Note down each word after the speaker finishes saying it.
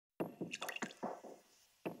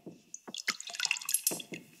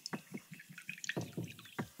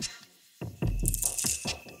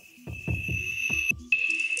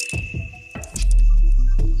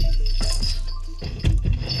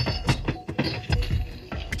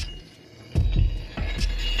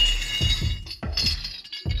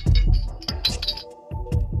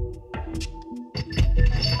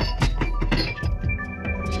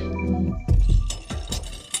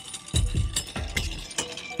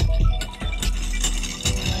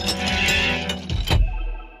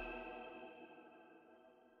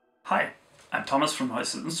Thomas from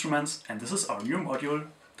Heusel Instruments, and this is our new module,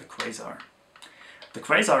 the Quasar. The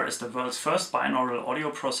Quasar is the world's first binaural audio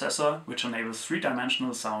processor which enables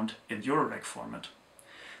three-dimensional sound in Eurorack format.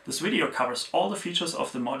 This video covers all the features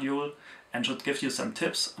of the module and should give you some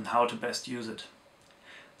tips on how to best use it.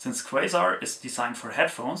 Since Quasar is designed for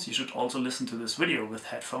headphones, you should also listen to this video with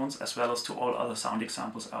headphones as well as to all other sound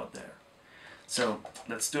examples out there. So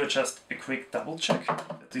let's do just a quick double check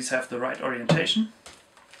that these have the right orientation.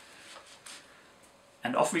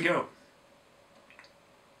 And off we go!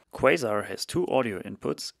 Quasar has two audio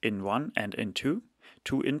inputs, in1 and in2,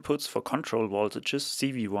 two inputs for control voltages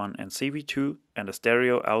CV1 and CV2, and a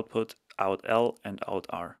stereo output out-L and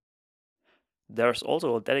out-R. There is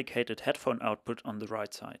also a dedicated headphone output on the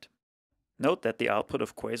right side. Note that the output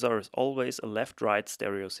of Quasar is always a left-right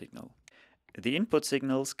stereo signal. The input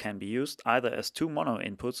signals can be used either as two mono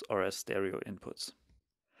inputs or as stereo inputs.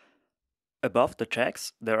 Above the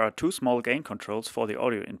jacks, there are two small gain controls for the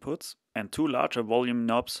audio inputs and two larger volume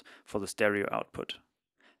knobs for the stereo output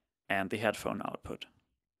and the headphone output.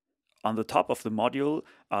 On the top of the module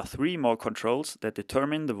are three more controls that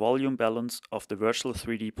determine the volume balance of the virtual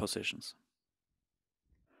 3D positions.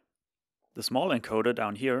 The small encoder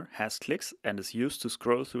down here has clicks and is used to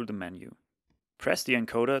scroll through the menu. Press the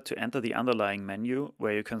encoder to enter the underlying menu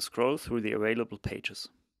where you can scroll through the available pages.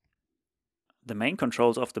 The main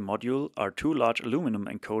controls of the module are two large aluminum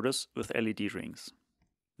encoders with LED rings.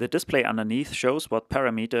 The display underneath shows what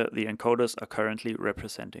parameter the encoders are currently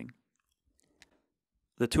representing.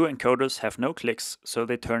 The two encoders have no clicks, so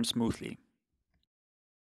they turn smoothly.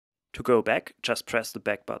 To go back, just press the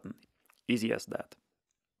back button. Easy as that.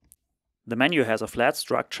 The menu has a flat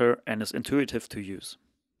structure and is intuitive to use.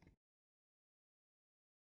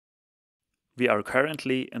 We are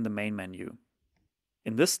currently in the main menu.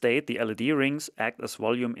 In this state, the LED rings act as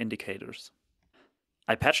volume indicators.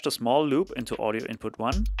 I patched a small loop into audio input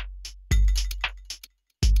 1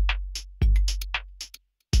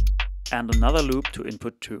 and another loop to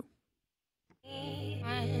input 2.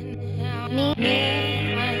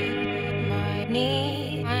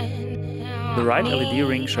 The right LED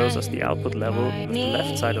ring shows us the output level with the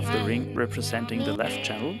left side of the ring representing the left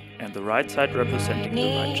channel and the right side representing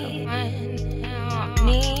the right channel.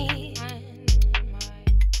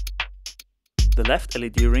 The left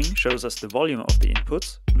LED ring shows us the volume of the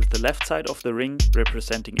inputs, with the left side of the ring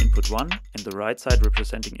representing input 1 and the right side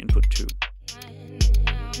representing input 2.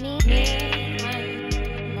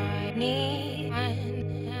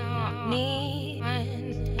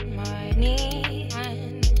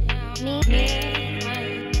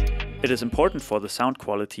 It is important for the sound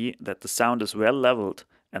quality that the sound is well leveled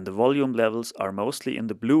and the volume levels are mostly in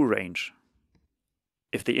the blue range.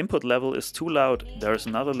 If the input level is too loud, there is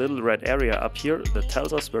another little red area up here that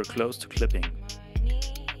tells us we're close to clipping.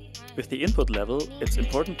 With the input level, it's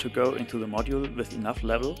important to go into the module with enough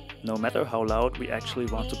level, no matter how loud we actually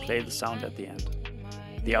want to play the sound at the end.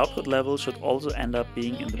 The output level should also end up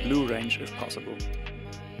being in the blue range if possible.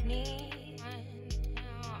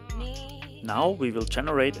 Now we will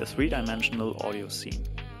generate a three-dimensional audio scene.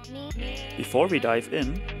 Before we dive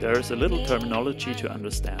in, there is a little terminology to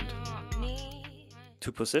understand.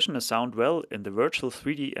 To position a sound well in the virtual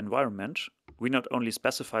 3D environment, we not only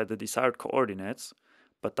specify the desired coordinates,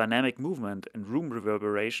 but dynamic movement and room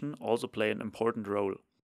reverberation also play an important role.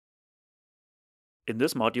 In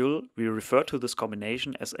this module, we refer to this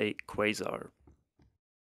combination as a quasar.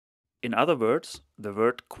 In other words, the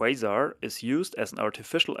word quasar is used as an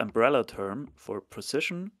artificial umbrella term for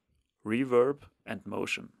precision, reverb, and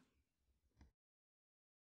motion.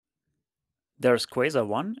 There's Quasar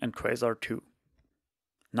 1 and Quasar 2.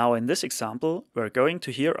 Now in this example, we're going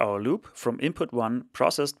to hear our loop from input 1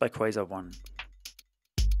 processed by Quasar 1.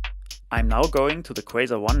 I'm now going to the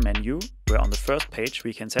Quasar 1 menu, where on the first page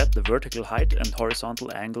we can set the vertical height and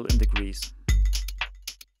horizontal angle in degrees.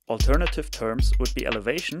 Alternative terms would be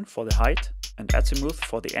elevation for the height and azimuth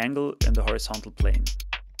for the angle in the horizontal plane.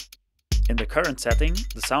 In the current setting,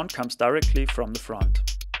 the sound comes directly from the front.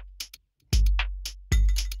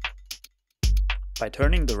 By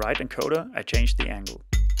turning the right encoder, I change the angle.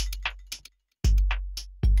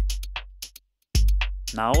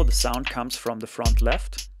 Now the sound comes from the front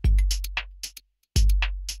left,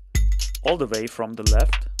 all the way from the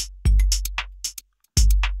left,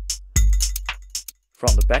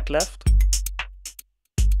 from the back left,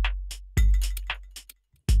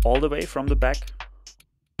 all the way from the back,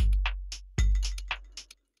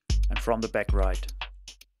 and from the back right.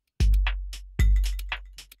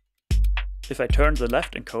 If I turn the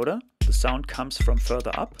left encoder, the sound comes from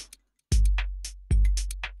further up,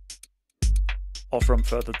 or from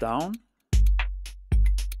further down,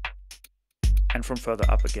 and from further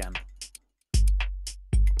up again.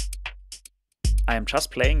 I am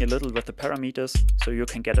just playing a little with the parameters so you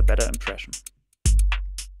can get a better impression.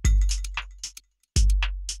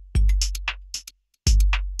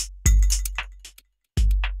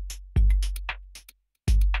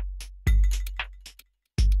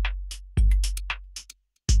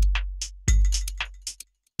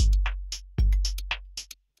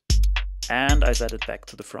 And I set it back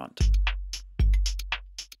to the front.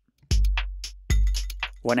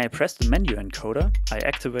 When I press the menu encoder, I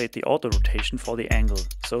activate the auto rotation for the angle,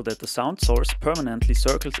 so that the sound source permanently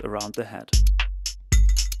circles around the head.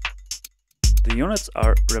 The units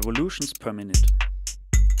are revolutions per minute.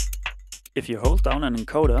 If you hold down an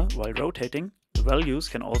encoder while rotating, the values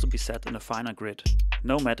can also be set in a finer grid,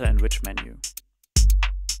 no matter in which menu.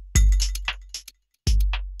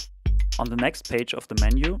 On the next page of the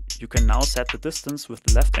menu, you can now set the distance with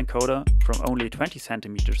the left encoder from only 20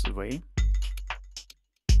 centimeters away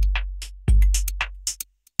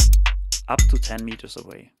up to 10 meters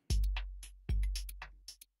away.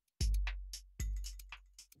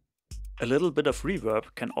 A little bit of reverb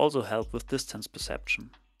can also help with distance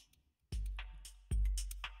perception.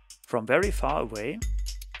 From very far away,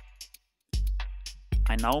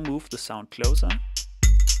 I now move the sound closer,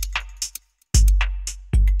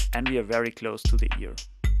 and we are very close to the ear.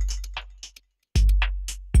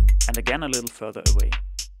 And again a little further away.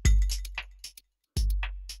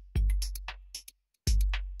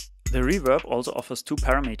 The reverb also offers two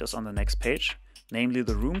parameters on the next page, namely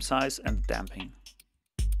the room size and the damping.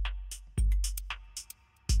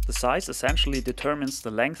 The size essentially determines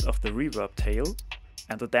the length of the reverb tail,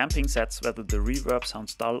 and the damping sets whether the reverb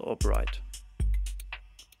sounds dull or bright.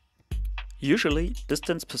 Usually,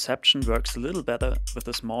 distance perception works a little better with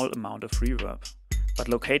a small amount of reverb, but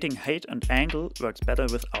locating height and angle works better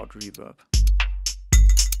without reverb.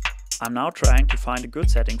 I'm now trying to find a good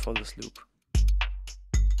setting for this loop.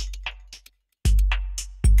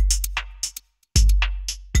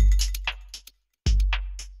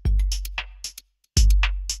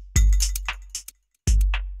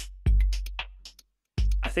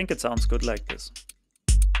 I think it sounds good like this.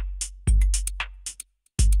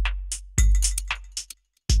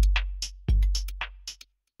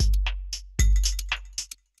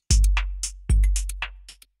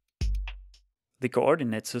 The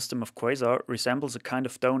coordinate system of Quasar resembles a kind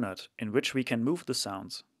of donut in which we can move the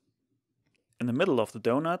sounds. In the middle of the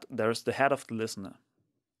donut there is the head of the listener.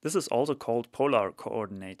 This is also called polar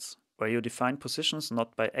coordinates, where you define positions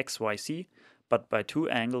not by x, y, z, but by two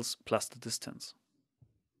angles plus the distance.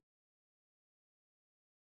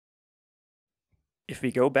 If we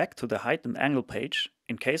go back to the height and angle page,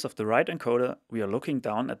 in case of the right encoder, we are looking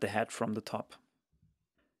down at the head from the top.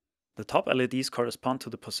 The top LEDs correspond to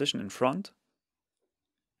the position in front,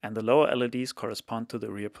 and the lower LEDs correspond to the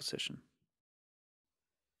rear position.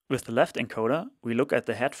 With the left encoder, we look at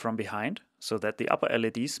the head from behind, so that the upper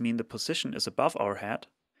LEDs mean the position is above our head,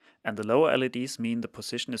 and the lower LEDs mean the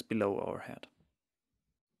position is below our head.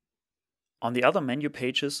 On the other menu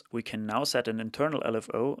pages, we can now set an internal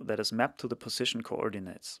LFO that is mapped to the position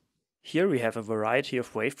coordinates. Here we have a variety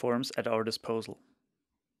of waveforms at our disposal.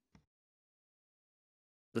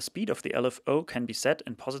 The speed of the LFO can be set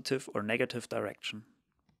in positive or negative direction.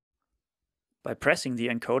 By pressing the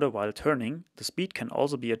encoder while turning, the speed can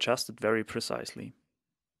also be adjusted very precisely.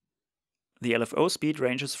 The LFO speed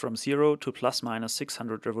ranges from 0 to plus minus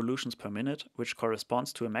 600 revolutions per minute, which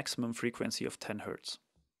corresponds to a maximum frequency of 10 Hz.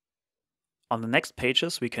 On the next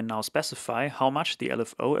pages we can now specify how much the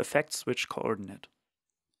LFO affects which coordinate.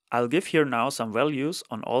 I'll give here now some values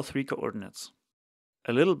on all three coordinates.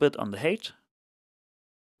 A little bit on the height,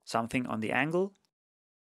 something on the angle,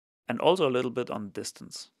 and also a little bit on the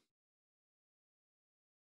distance.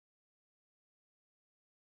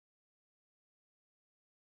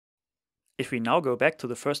 If we now go back to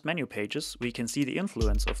the first menu pages, we can see the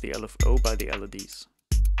influence of the LFO by the LEDs.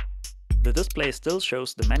 The display still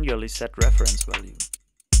shows the manually set reference value.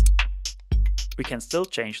 We can still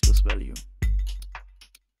change this value.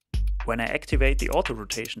 When I activate the auto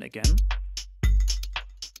rotation again,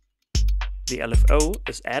 the LFO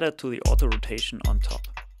is added to the auto rotation on top.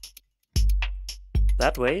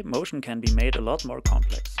 That way, motion can be made a lot more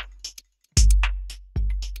complex.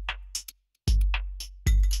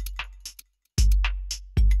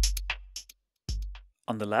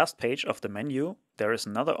 On the last page of the menu, there is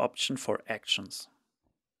another option for Actions.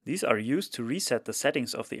 These are used to reset the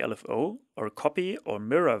settings of the LFO or copy or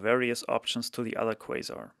mirror various options to the other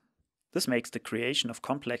Quasar. This makes the creation of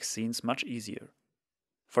complex scenes much easier.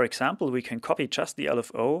 For example, we can copy just the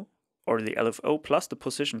LFO or the LFO plus the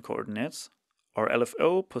position coordinates, or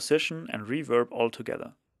LFO, position and reverb all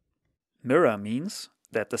together. Mirror means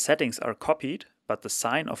that the settings are copied, but the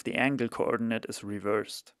sign of the angle coordinate is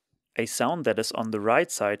reversed. A sound that is on the right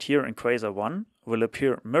side here in Quasar 1 will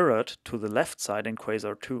appear mirrored to the left side in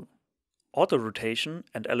Quasar 2. Auto-rotation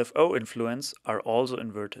and LFO influence are also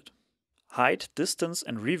inverted. Height, distance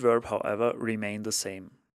and reverb, however, remain the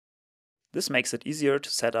same. This makes it easier to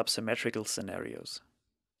set up symmetrical scenarios.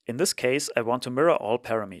 In this case, I want to mirror all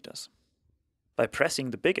parameters. By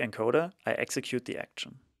pressing the big encoder, I execute the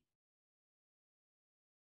action.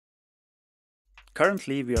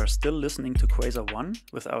 Currently, we are still listening to Quasar 1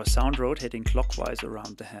 with our sound rotating clockwise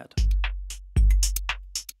around the head.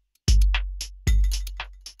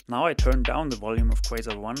 Now I turn down the volume of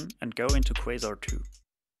Quasar 1 and go into Quasar 2.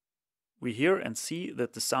 We hear and see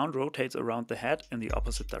that the sound rotates around the head in the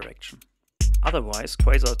opposite direction. Otherwise,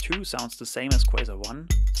 Quasar 2 sounds the same as Quasar 1,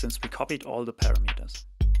 since we copied all the parameters.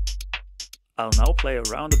 I'll now play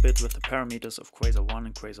around a bit with the parameters of Quasar 1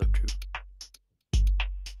 and Quasar 2.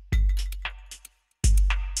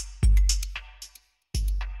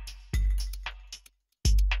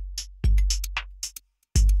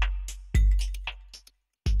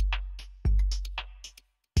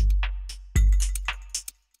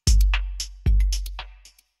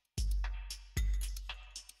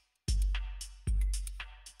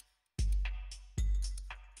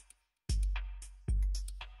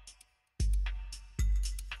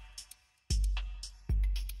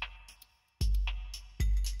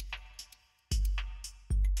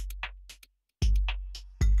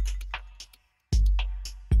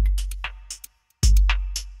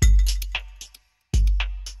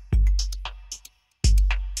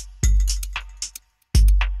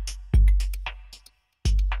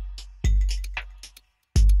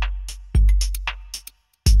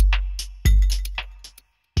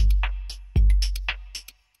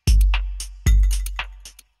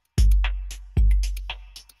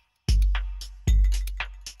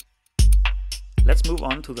 Let's move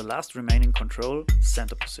on to the last remaining control,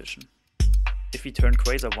 center position. If we turn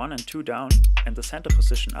Quasar 1 and 2 down and the center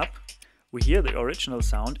position up, we hear the original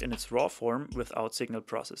sound in its raw form without signal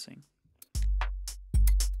processing.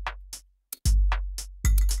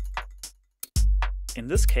 In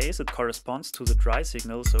this case, it corresponds to the dry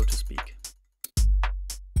signal, so to speak.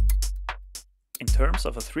 In terms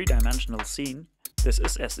of a three-dimensional scene, this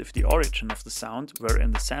is as if the origin of the sound were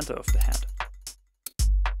in the center of the head.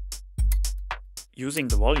 Using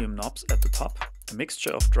the volume knobs at the top, a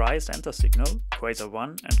mixture of dry center signal, Quasar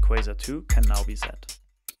 1 and Quasar 2, can now be set.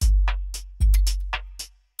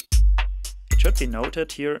 It should be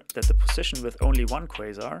noted here that the position with only one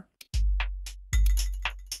quasar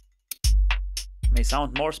may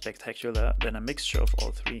sound more spectacular than a mixture of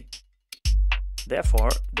all three.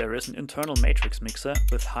 Therefore, there is an internal matrix mixer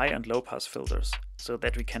with high and low pass filters, so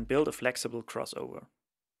that we can build a flexible crossover.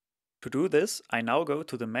 To do this, I now go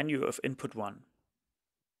to the menu of input 1.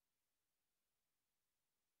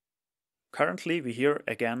 Currently we hear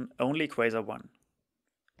again only Quasar 1.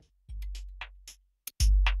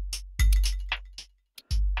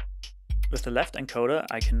 With the left encoder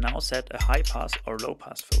I can now set a high pass or low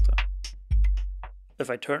pass filter. If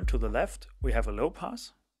I turn to the left, we have a low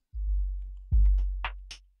pass.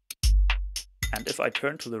 And if I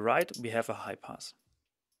turn to the right, we have a high pass.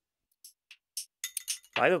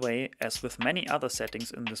 By the way, as with many other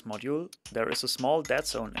settings in this module, there is a small dead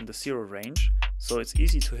zone in the zero range, so it's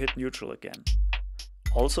easy to hit neutral again.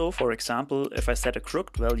 Also, for example, if I set a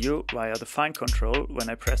crooked value via the fine control when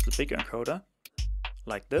I press the big encoder,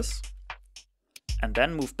 like this, and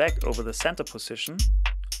then move back over the center position,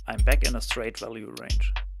 I'm back in a straight value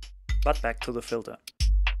range. But back to the filter.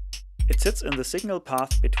 It sits in the signal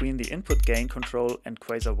path between the input gain control and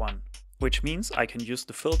Quasar 1, which means I can use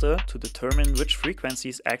the filter to determine which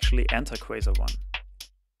frequencies actually enter Quasar 1.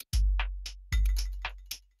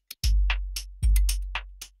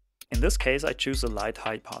 In this case I choose a light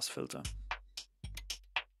high pass filter.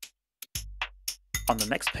 On the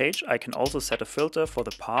next page I can also set a filter for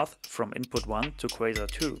the path from input 1 to Quasar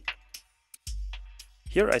 2.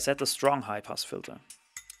 Here I set a strong high pass filter.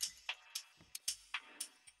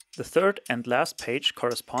 The third and last page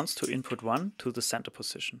corresponds to input 1 to the center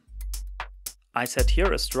position. I set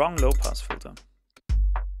here a strong low pass filter.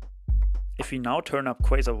 If we now turn up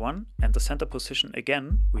Quasar 1 and the center position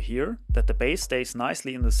again, we hear that the bass stays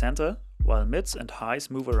nicely in the center, while mids and highs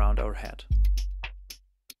move around our head.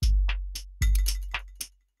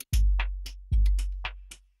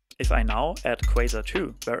 If I now add Quasar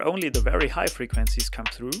 2, where only the very high frequencies come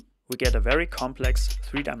through, we get a very complex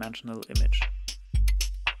three-dimensional image.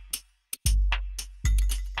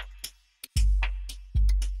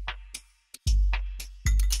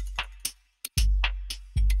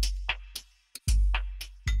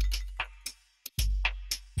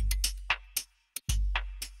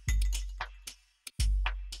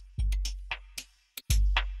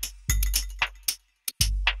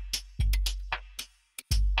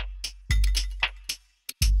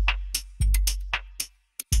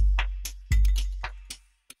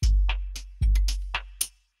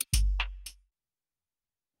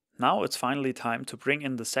 Now it's finally time to bring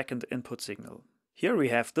in the second input signal. Here we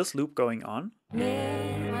have this loop going on,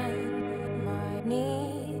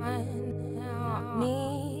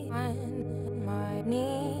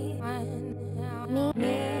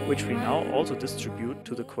 which we now also distribute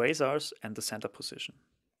to the quasars and the center position.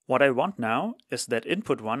 What I want now is that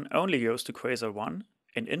input 1 only goes to quasar 1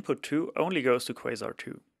 and input 2 only goes to quasar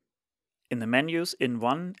 2. In the menus in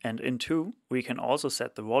 1 and in 2, we can also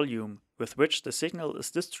set the volume with which the signal is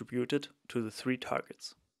distributed to the 3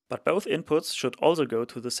 targets. But both inputs should also go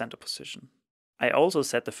to the center position. I also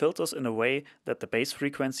set the filters in a way that the base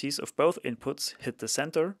frequencies of both inputs hit the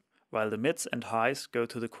center, while the mids and highs go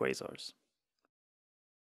to the quasars.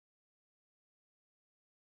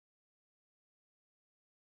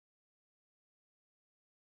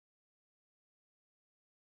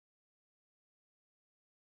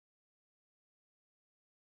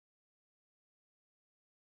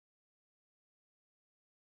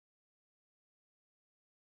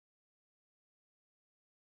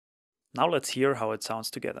 Now let's hear how it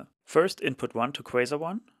sounds together. First input 1 to quasar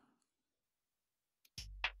 1,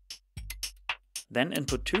 then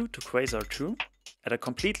input 2 to quasar 2 at a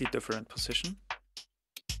completely different position,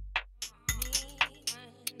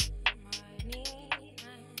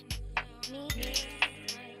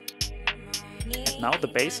 and now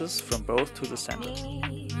the basses from both to the center.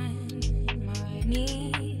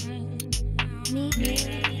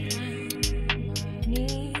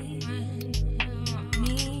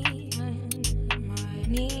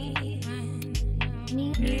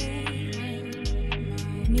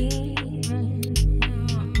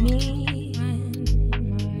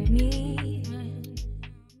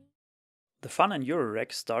 The fun in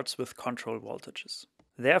Eurorec starts with control voltages.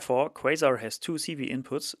 Therefore, Quasar has 2 CV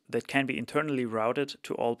inputs that can be internally routed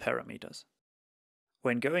to all parameters.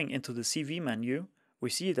 When going into the CV menu, we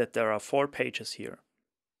see that there are 4 pages here.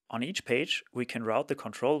 On each page, we can route the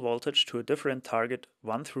control voltage to a different target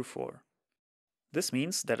 1 through 4. This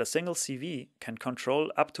means that a single CV can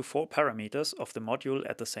control up to 4 parameters of the module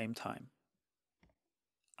at the same time.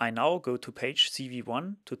 I now go to page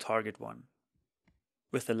CV1 to target 1.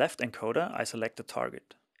 With the left encoder, I select the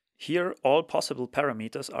target. Here, all possible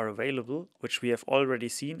parameters are available, which we have already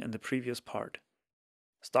seen in the previous part.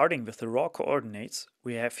 Starting with the raw coordinates,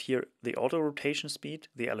 we have here the auto rotation speed,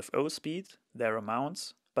 the LFO speed, their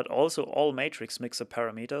amounts, but also all matrix mixer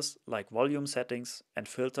parameters like volume settings and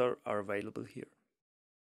filter are available here.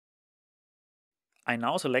 I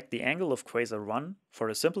now select the angle of quasar 1 for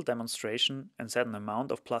a simple demonstration and set an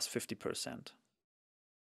amount of plus 50%.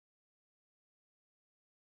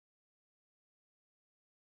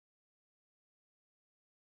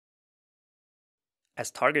 As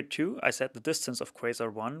target 2, I set the distance of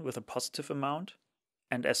quasar 1 with a positive amount,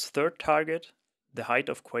 and as third target, the height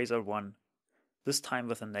of quasar 1, this time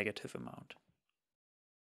with a negative amount.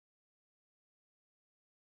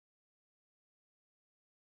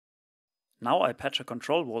 Now I patch a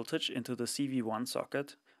control voltage into the CV1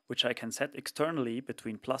 socket, which I can set externally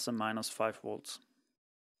between plus and minus 5 volts.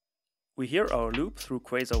 We hear our loop through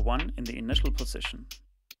quasar 1 in the initial position.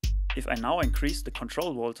 If I now increase the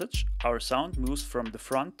control voltage, our sound moves from the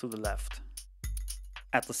front to the left.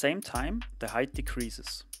 At the same time, the height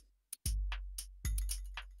decreases.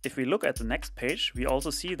 If we look at the next page, we also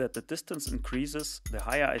see that the distance increases the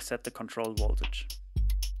higher I set the control voltage.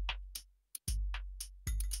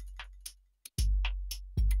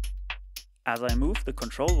 As I move the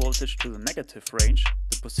control voltage to the negative range,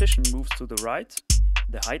 the position moves to the right,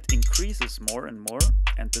 the height increases more and more,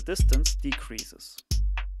 and the distance decreases.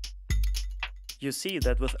 You see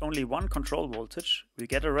that with only one control voltage, we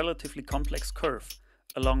get a relatively complex curve,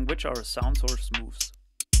 along which our sound source moves.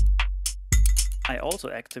 I also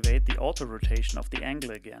activate the auto rotation of the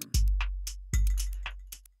angle again.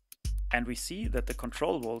 And we see that the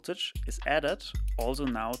control voltage is added also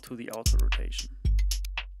now to the auto rotation.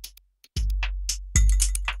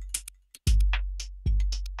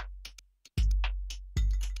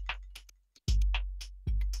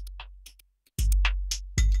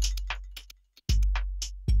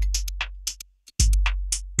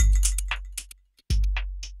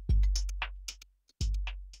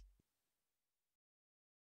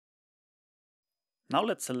 Now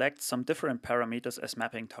let's select some different parameters as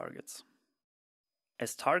mapping targets.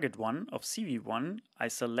 As target 1 of CV1, I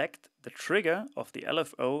select the trigger of the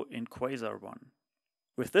LFO in quasar 1.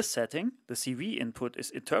 With this setting, the CV input is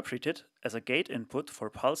interpreted as a gate input for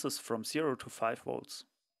pulses from 0 to 5 volts.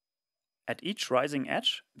 At each rising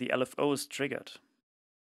edge, the LFO is triggered.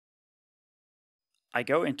 I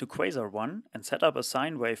go into quasar 1 and set up a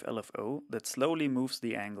sine wave LFO that slowly moves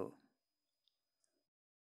the angle.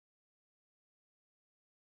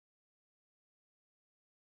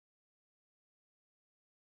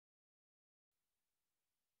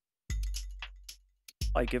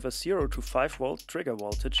 I give a 0 to 5 volt trigger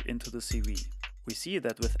voltage into the CV. We see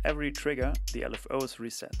that with every trigger, the LFO is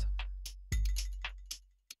reset.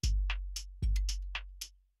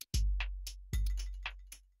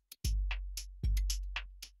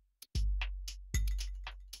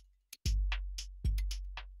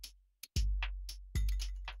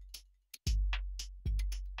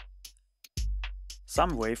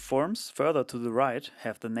 Some waveforms further to the right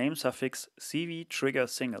have the name suffix CV trigger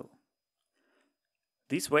single.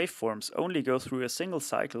 These waveforms only go through a single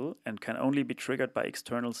cycle and can only be triggered by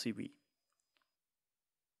external CV.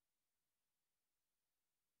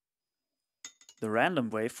 The random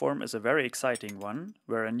waveform is a very exciting one,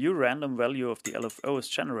 where a new random value of the LFO is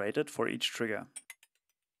generated for each trigger.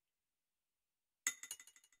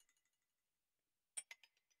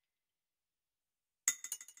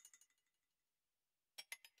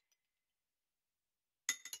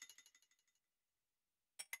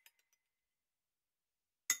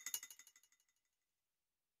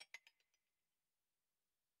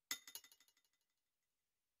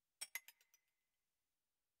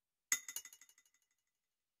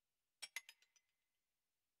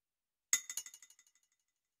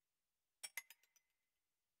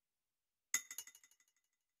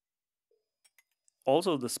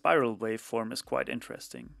 Also, the spiral waveform is quite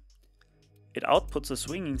interesting. It outputs a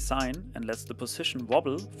swinging sine and lets the position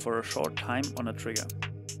wobble for a short time on a trigger.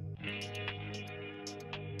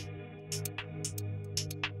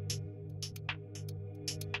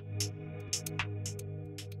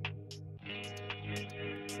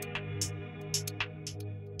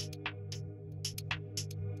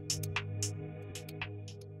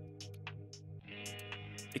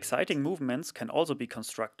 Exciting movements can also be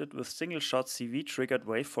constructed with single-shot CV-triggered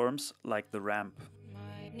waveforms like the ramp.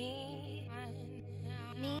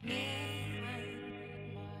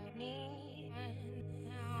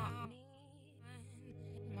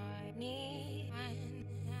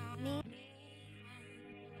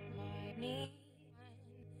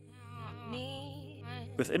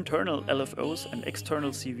 With internal LFOs and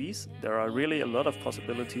external CVs, there are really a lot of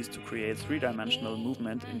possibilities to create three-dimensional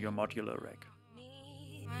movement in your modular rack.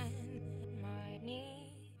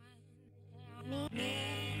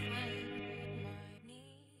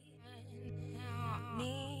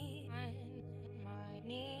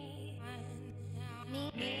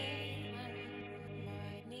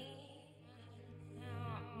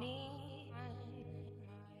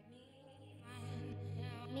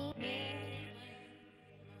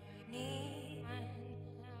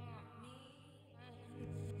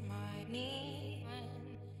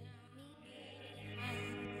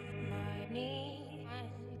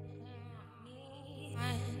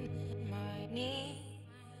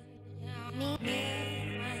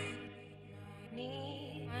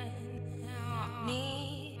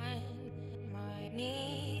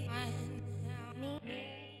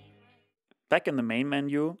 Back in the main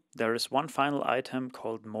menu, there is one final item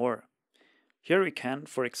called More. Here we can,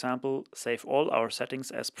 for example, save all our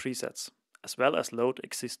settings as presets, as well as load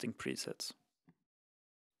existing presets.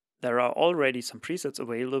 There are already some presets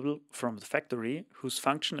available from the factory, whose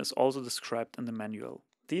function is also described in the manual.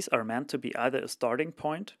 These are meant to be either a starting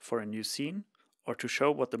point for a new scene, or to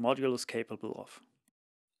show what the module is capable of.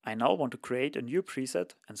 I now want to create a new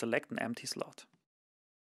preset and select an empty slot.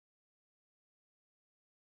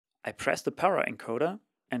 I press the para encoder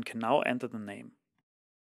and can now enter the name.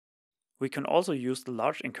 We can also use the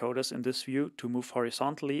large encoders in this view to move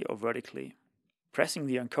horizontally or vertically. Pressing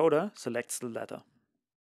the encoder selects the latter.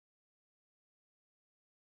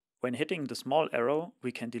 When hitting the small arrow,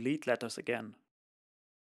 we can delete letters again.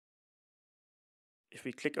 If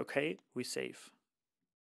we click OK, we save.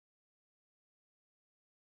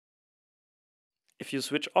 If you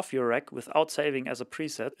switch off your rack without saving as a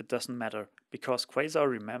preset, it doesn't matter, because Quasar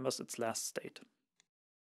remembers its last state.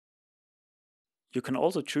 You can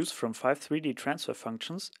also choose from 5 3D transfer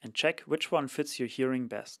functions and check which one fits your hearing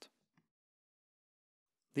best.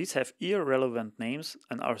 These have ear-relevant names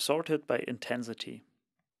and are sorted by intensity.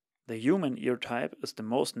 The human ear type is the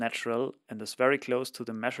most natural and is very close to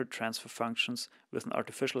the measured transfer functions with an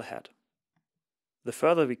artificial head. The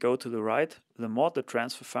further we go to the right, the more the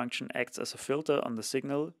transfer function acts as a filter on the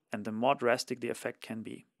signal and the more drastic the effect can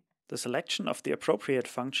be. The selection of the appropriate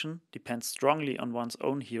function depends strongly on one's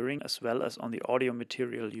own hearing as well as on the audio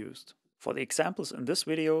material used. For the examples in this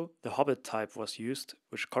video, the Hobbit type was used,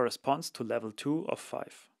 which corresponds to level 2 of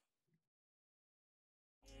 5.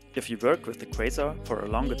 If you work with the Quasar for a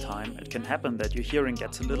longer time, it can happen that your hearing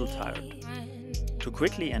gets a little tired. To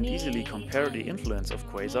quickly and easily compare the influence of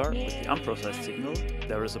Quasar with the unprocessed signal,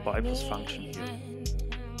 there is a bypass function here.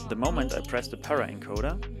 The moment I press the para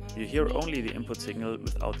encoder, you hear only the input signal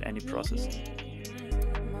without any processing.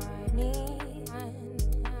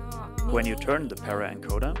 When you turn the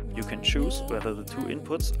para-encoder, you can choose whether the two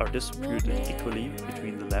inputs are distributed equally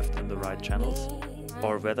between the left and the right channels,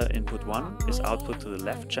 or whether input 1 is output to the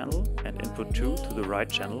left channel and input 2 to the right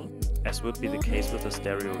channel, as would be the case with a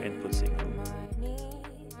stereo input signal.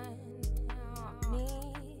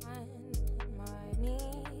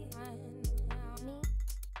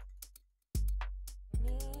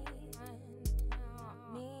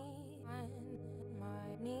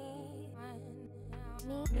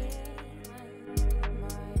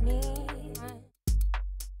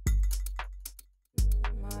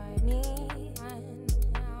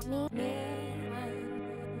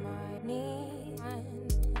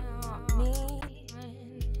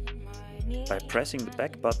 By pressing the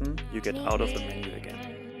back button, you get out of the menu again.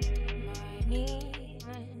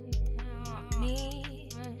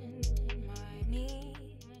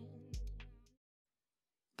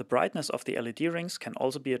 The brightness of the LED rings can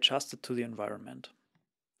also be adjusted to the environment.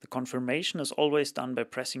 The confirmation is always done by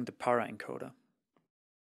pressing the para-encoder.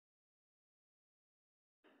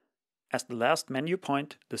 As the last menu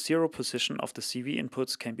point, the 0 position of the CV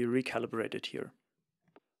inputs can be recalibrated here.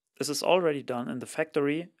 This is already done in the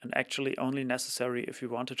factory and actually only necessary if you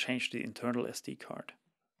want to change the internal SD card.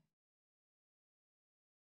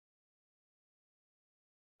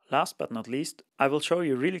 Last but not least, I will show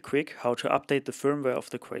you really quick how to update the firmware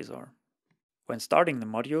of the Quasar. When starting the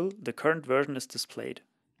module, the current version is displayed.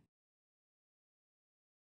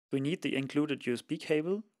 We need the included USB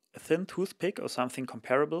cable, a thin toothpick or something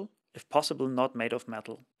comparable, if possible not made of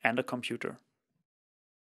metal, and a computer.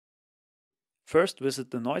 First,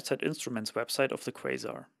 visit the Neuzeit Instruments website of the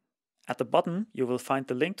Quasar. At the bottom, you will find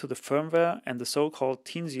the link to the firmware and the so-called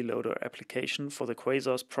Teensy Loader application for the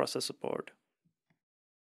Quasar's processor board.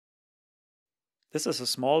 This is a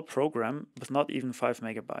small program with not even 5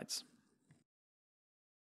 megabytes.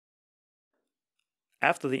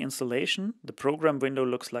 After the installation, the program window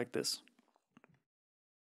looks like this.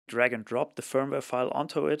 Drag and drop the firmware file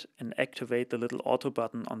onto it and activate the little auto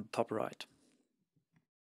button on the top right.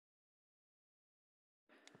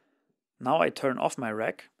 Now I turn off my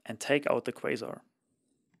rack and take out the Quasar.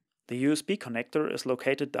 The USB connector is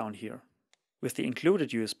located down here. With the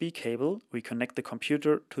included USB cable, we connect the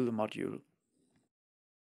computer to the module.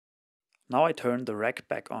 Now I turn the rack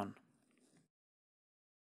back on.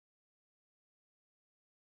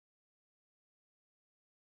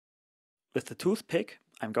 With the toothpick,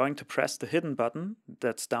 I'm going to press the hidden button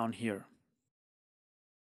that's down here.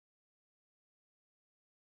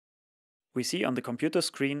 We see on the computer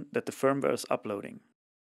screen that the firmware is uploading.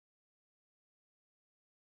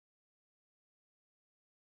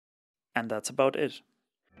 And that's about it.